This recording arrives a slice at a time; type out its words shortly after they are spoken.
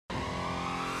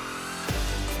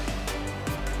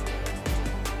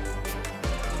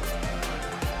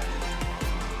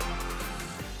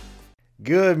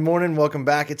Good morning. Welcome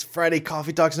back. It's Friday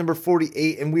Coffee Talks number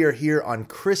 48, and we are here on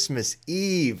Christmas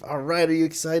Eve. All right. Are you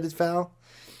excited, Fal?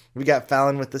 We got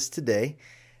Fallon with us today.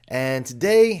 And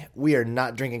today we are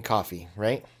not drinking coffee,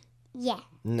 right? Yeah.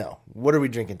 No. What are we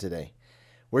drinking today?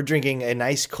 We're drinking a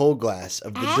nice cold glass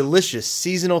of the delicious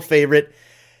seasonal favorite,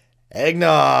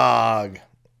 eggnog.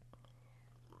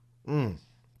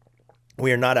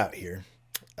 We are not out here.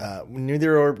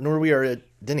 Nor we are at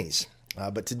Denny's.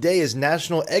 But today is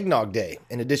National Eggnog Day,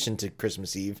 in addition to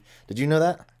Christmas Eve. Did you know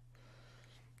that?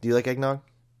 Do you like eggnog?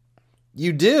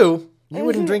 You do? You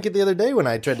wouldn't drink it the other day when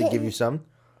I tried to give you some.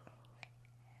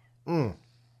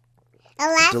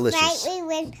 Last Delicious. night we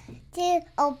went to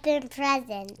open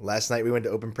presents. Last night we went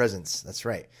to open presents. That's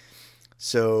right.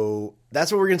 So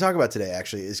that's what we're going to talk about today,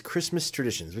 actually, is Christmas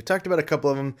traditions. We talked about a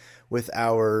couple of them with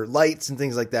our lights and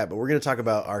things like that, but we're going to talk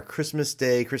about our Christmas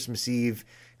Day, Christmas Eve,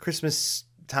 Christmas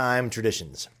time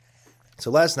traditions. So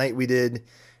last night we did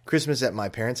Christmas at my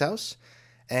parents' house,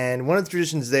 and one of the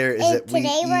traditions there is that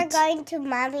today we're going to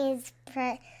Mommy's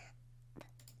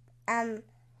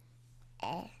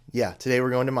Yeah, today we're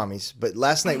going to Mommy's. But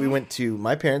last night we went to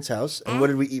my parents' house, and what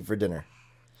did we eat for dinner?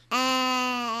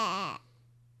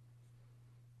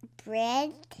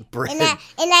 bread. Bread. And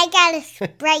I got a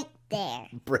Sprite there.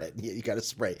 Bread. Yeah, you got a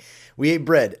Sprite. We ate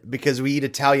bread because we eat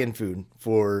Italian food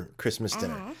for Christmas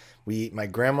dinner. We eat my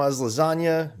grandma's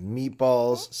lasagna,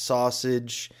 meatballs,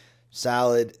 sausage,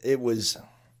 salad. It was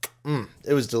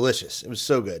delicious. It was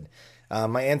so good.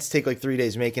 My aunts take like 3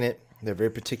 days making it. They're very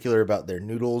particular about their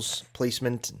noodles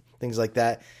placement and things like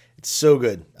that. It's so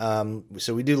good.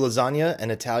 So we do lasagna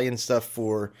and Italian stuff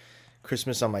for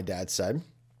Christmas on my dad's side.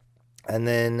 And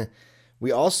then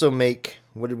we also make,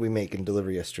 what did we make and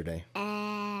deliver yesterday?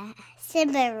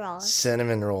 Cinnamon rolls.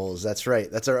 Cinnamon rolls. That's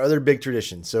right. That's our other big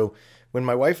tradition. So when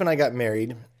my wife and I got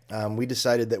married, we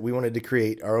decided that we wanted to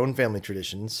create our own family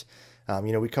traditions.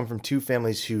 We come from two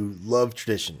families who love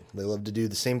tradition. They love to do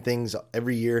the same things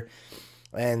every year.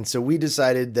 And so we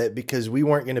decided that because we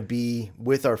weren't going to be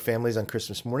with our families on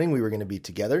Christmas morning, we were going to be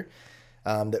together,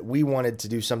 that we wanted to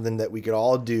do something that we could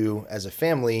all do as a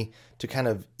family to kind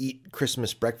of eat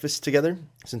Christmas breakfast together,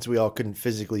 since we all couldn't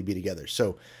physically be together.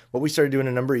 So what we started doing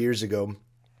a number of years ago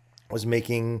was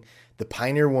making the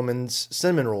Pioneer Woman's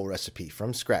cinnamon roll recipe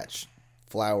from scratch.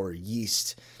 Flour,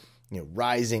 yeast,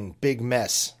 rising, big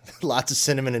mess, lots of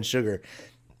cinnamon and sugar,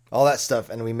 all that stuff.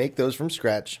 And we make those from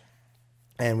scratch,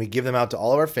 and we give them out to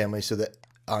all of our family so that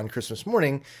on Christmas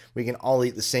morning, we can all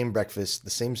eat the same breakfast,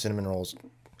 the same cinnamon rolls,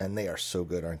 and they are so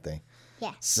good, aren't they?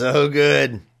 Yeah. So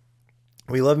good.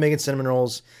 We love making cinnamon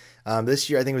rolls. This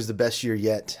year, I think, was the best year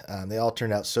yet. They all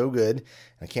turned out so good.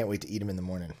 I can't wait to eat them in the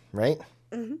morning, right?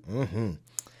 And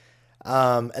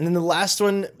then the last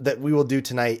one that we will do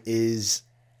tonight is,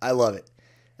 I love it.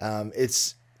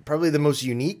 It's probably the most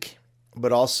unique,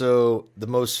 but also the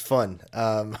most fun.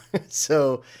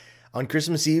 So on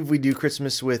Christmas Eve, we do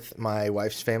Christmas with my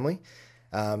wife's family.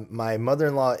 My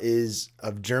mother-in-law is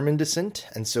of German descent,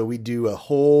 and so we do a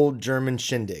whole German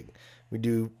shindig. We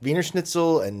do Wiener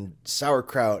Schnitzel and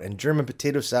sauerkraut and German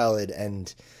potato salad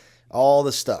and all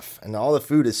the stuff. And all the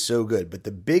food is so good. But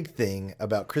the big thing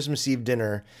about Christmas Eve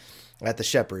dinner at the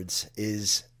Shepherd's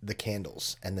is the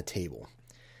candles and the table.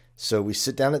 So we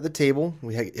sit down at the table.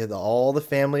 We have all the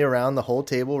family around the whole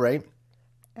table, right?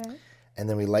 And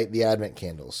then we light the Advent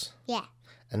candles. Yeah.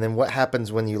 And then what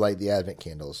happens when you light the Advent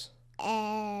candles?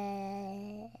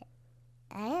 I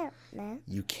don't know.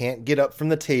 You can't get up from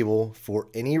the table for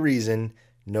any reason,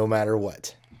 no matter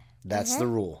what. That's the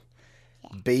rule.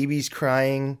 Yeah. Babies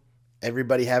crying,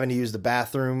 everybody having to use the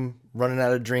bathroom, running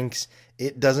out of drinks.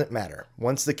 It doesn't matter.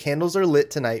 Once the candles are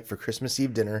lit tonight for Christmas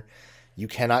Eve dinner, you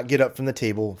cannot get up from the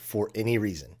table for any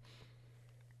reason.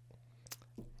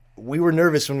 We were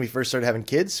nervous when we first started having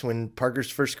kids, when Parker's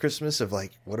first Christmas of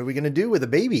like, what are we going to do with a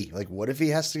baby? Like, what if he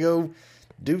has to go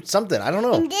do something? I don't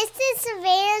know. And this is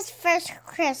Savannah's first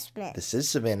Christmas. This is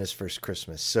Savannah's first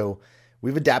Christmas. So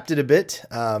we've adapted a bit.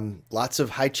 Lots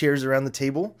of high chairs around the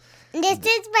table. And this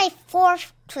is my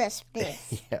fourth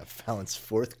Christmas. Yeah, Fallon's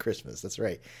fourth Christmas. That's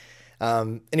right.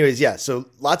 Anyways, yeah, so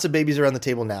lots of babies around the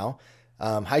table now.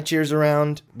 High chairs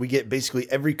around. We get basically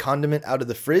every condiment out of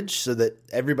the fridge so that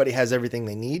everybody has everything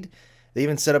they need. They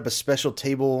even set up a special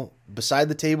table beside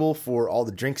the table for all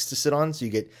the drinks to sit on. So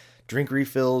you get drink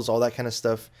refills, all that kind of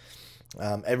stuff.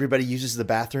 Everybody uses the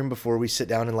bathroom before we sit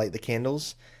down and light the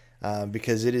candles,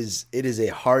 because it is a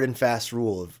hard and fast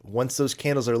rule of once those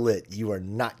candles are lit, you are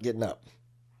not getting up,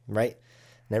 right?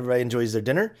 And everybody enjoys their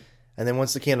dinner. And then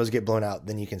once the candles get blown out,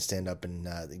 then you can stand up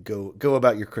and go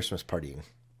about your Christmas partying.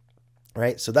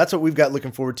 right? So that's what we've got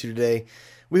looking forward to today.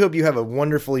 We hope you have a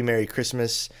wonderfully Merry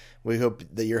Christmas. We hope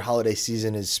that your holiday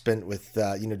season is spent with,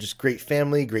 just great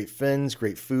family, great friends,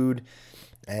 great food,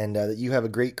 and that you have a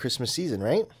great Christmas season,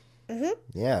 right? Mm-hmm.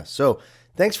 Yeah. So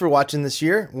thanks for watching this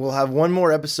year. We'll have one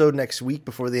more episode next week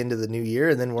before the end of the new year,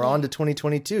 and then we're on to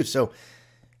 2022. So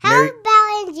How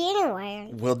about in January?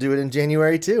 we'll do it in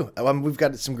January too. We've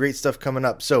got some great stuff coming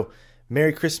up. So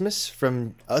Merry Christmas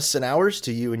from us and ours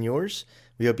to you and yours.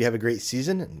 We hope you have a great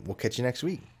season, and we'll catch you next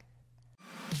week.